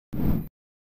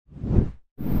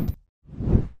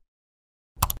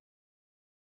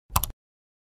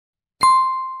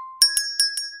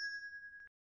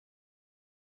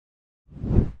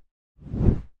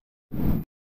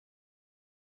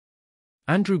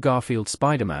Andrew Garfield's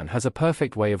Spider-Man has a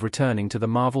perfect way of returning to the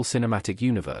Marvel Cinematic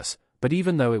Universe, but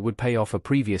even though it would pay off a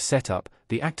previous setup,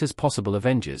 the actor's possible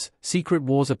Avengers, Secret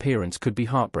Wars appearance could be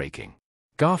heartbreaking.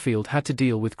 Garfield had to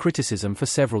deal with criticism for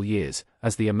several years,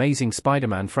 as the Amazing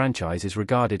Spider-Man franchise is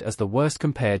regarded as the worst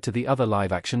compared to the other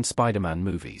live-action Spider-Man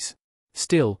movies.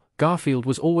 Still, Garfield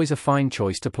was always a fine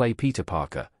choice to play Peter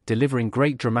Parker, delivering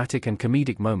great dramatic and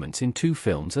comedic moments in 2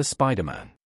 films as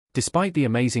Spider-Man. Despite The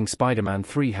Amazing Spider-Man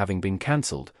 3 having been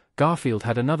cancelled, Garfield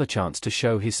had another chance to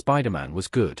show his Spider-Man was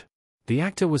good. The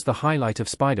actor was the highlight of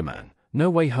Spider-Man No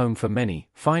Way Home for many,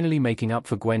 finally making up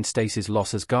for Gwen Stacy's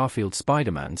loss as Garfield's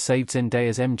Spider-Man saved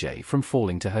Zendaya's MJ from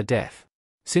falling to her death.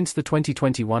 Since the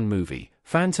 2021 movie,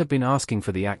 fans have been asking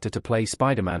for the actor to play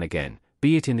Spider-Man again,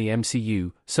 be it in the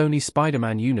MCU, Sony's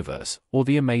Spider-Man universe, or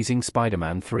The Amazing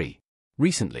Spider-Man 3.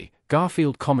 Recently,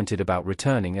 Garfield commented about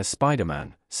returning as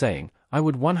Spider-Man, saying, "I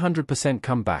would 100%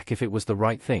 come back if it was the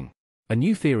right thing." A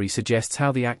new theory suggests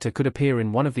how the actor could appear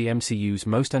in one of the MCU's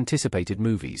most anticipated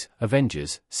movies,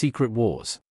 Avengers, Secret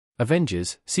Wars.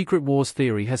 Avengers, Secret Wars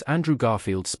theory has Andrew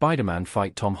Garfield's Spider-Man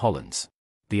fight Tom Holland's.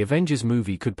 The Avengers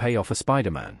movie could pay off a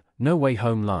Spider-Man No Way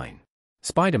Home line.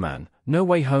 Spider-Man No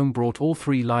Way Home brought all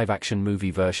 3 live-action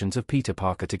movie versions of Peter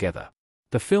Parker together.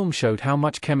 The film showed how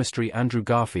much chemistry Andrew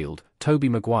Garfield, Tobey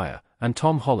Maguire, and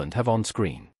Tom Holland have on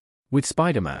screen. With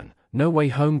Spider-Man No Way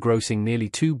Home grossing nearly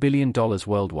 $2 billion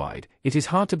worldwide, it is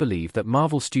hard to believe that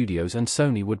Marvel Studios and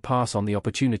Sony would pass on the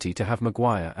opportunity to have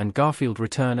Maguire and Garfield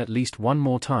return at least one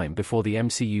more time before the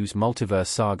MCU's multiverse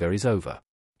saga is over.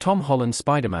 Tom Holland's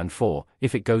Spider-Man 4,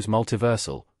 if it goes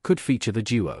multiversal, could feature the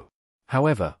duo.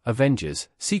 However, Avengers,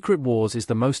 Secret Wars is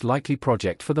the most likely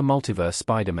project for the multiverse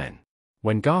Spider-Men.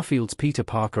 When Garfield's Peter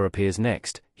Parker appears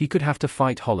next, he could have to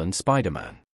fight Holland's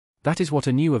Spider-Man. That is what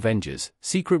a new Avengers,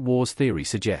 Secret Wars theory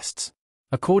suggests.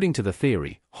 According to the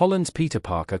theory, Holland's Peter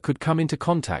Parker could come into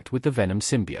contact with the Venom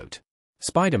symbiote.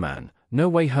 Spider-Man No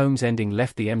Way Home's ending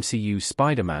left the MCU's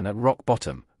Spider-Man at rock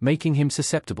bottom, making him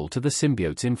susceptible to the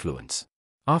symbiote's influence.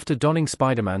 After donning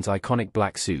Spider-Man's iconic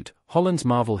black suit, Holland's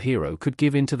Marvel hero could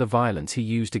give in to the violence he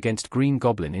used against Green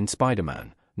Goblin in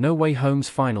Spider-Man No Way Home's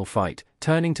final fight,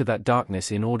 turning to that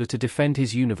darkness in order to defend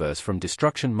his universe from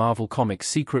destruction. Marvel Comics'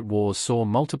 Secret Wars saw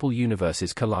multiple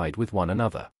universes collide with one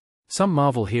another. Some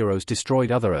Marvel heroes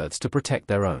destroyed other Earths to protect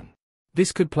their own.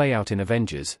 This could play out in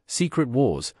Avengers, Secret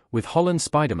Wars, with Holland's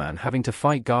Spider-Man having to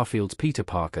fight Garfield's Peter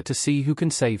Parker to see who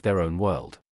can save their own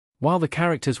world. While the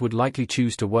characters would likely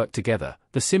choose to work together,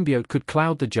 the symbiote could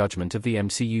cloud the judgment of the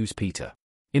MCU's Peter.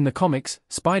 In the comics,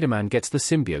 Spider-Man gets the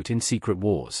symbiote in Secret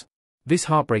Wars. This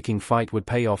heartbreaking fight would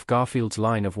pay off Garfield's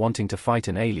line of wanting to fight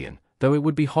an alien, though it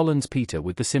would be Holland's Peter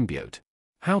with the symbiote.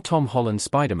 How Tom Holland's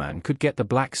Spider-Man could get the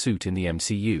black suit in the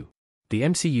MCU. The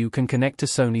MCU can connect to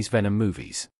Sony's Venom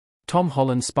movies. Tom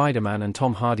Holland's Spider-Man and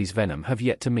Tom Hardy's Venom have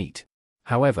yet to meet.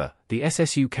 However, the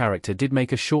SSU character did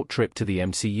make a short trip to the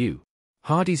MCU.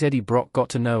 Hardy's Eddie Brock got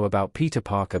to know about Peter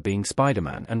Parker being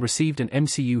Spider-Man and received an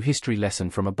MCU history lesson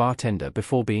from a bartender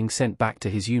before being sent back to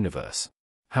his universe.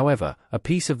 However, a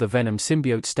piece of the Venom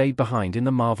symbiote stayed behind in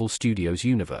the Marvel Studios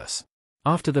universe.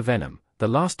 After the Venom, The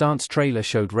Last Dance trailer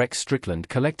showed Rex Strickland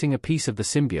collecting a piece of the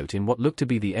symbiote in what looked to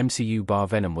be the MCU bar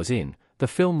Venom was in. The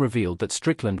film revealed that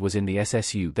Strickland was in the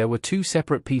SSU. There were 2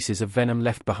 separate pieces of Venom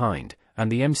left behind,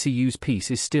 and the MCU's piece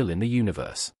is still in the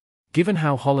universe. Given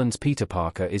how Holland's Peter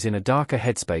Parker is in a darker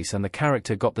headspace and the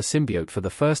character got the symbiote for the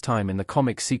first time in the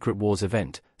comics Secret Wars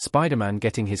event, Spider-Man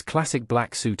getting his classic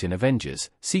black suit in Avengers,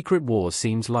 Secret Wars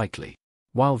seems likely.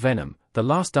 While Venom, The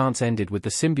Last Dance ended with the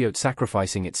symbiote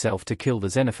sacrificing itself to kill the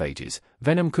xenophages,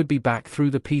 Venom could be back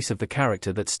through the piece of the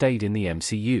character that stayed in the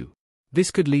MCU.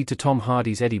 This could lead to Tom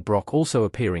Hardy's Eddie Brock also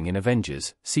appearing in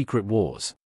Avengers, Secret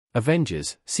Wars.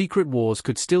 Avengers, Secret Wars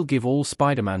could still give all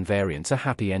Spider-Man variants a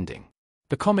happy ending.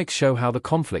 The comics show how the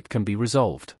conflict can be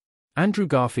resolved. Andrew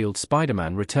Garfield's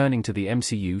Spider-Man returning to the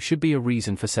MCU should be a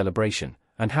reason for celebration,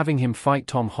 and having him fight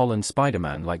Tom Holland's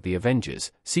Spider-Man like the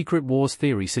Avengers, Secret Wars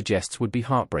theory suggests would be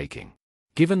heartbreaking.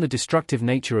 Given the destructive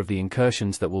nature of the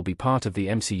incursions that will be part of the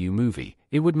MCU movie,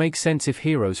 it would make sense if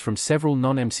heroes from several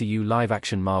non-MCU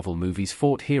live-action Marvel movies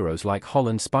fought heroes like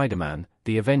Holland's Spider-Man,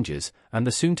 the Avengers, and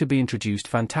the soon-to-be-introduced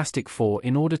Fantastic Four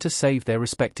in order to save their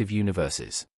respective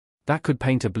universes. That could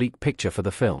paint a bleak picture for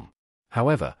the film.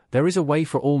 However, there is a way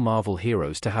for all Marvel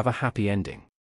heroes to have a happy ending.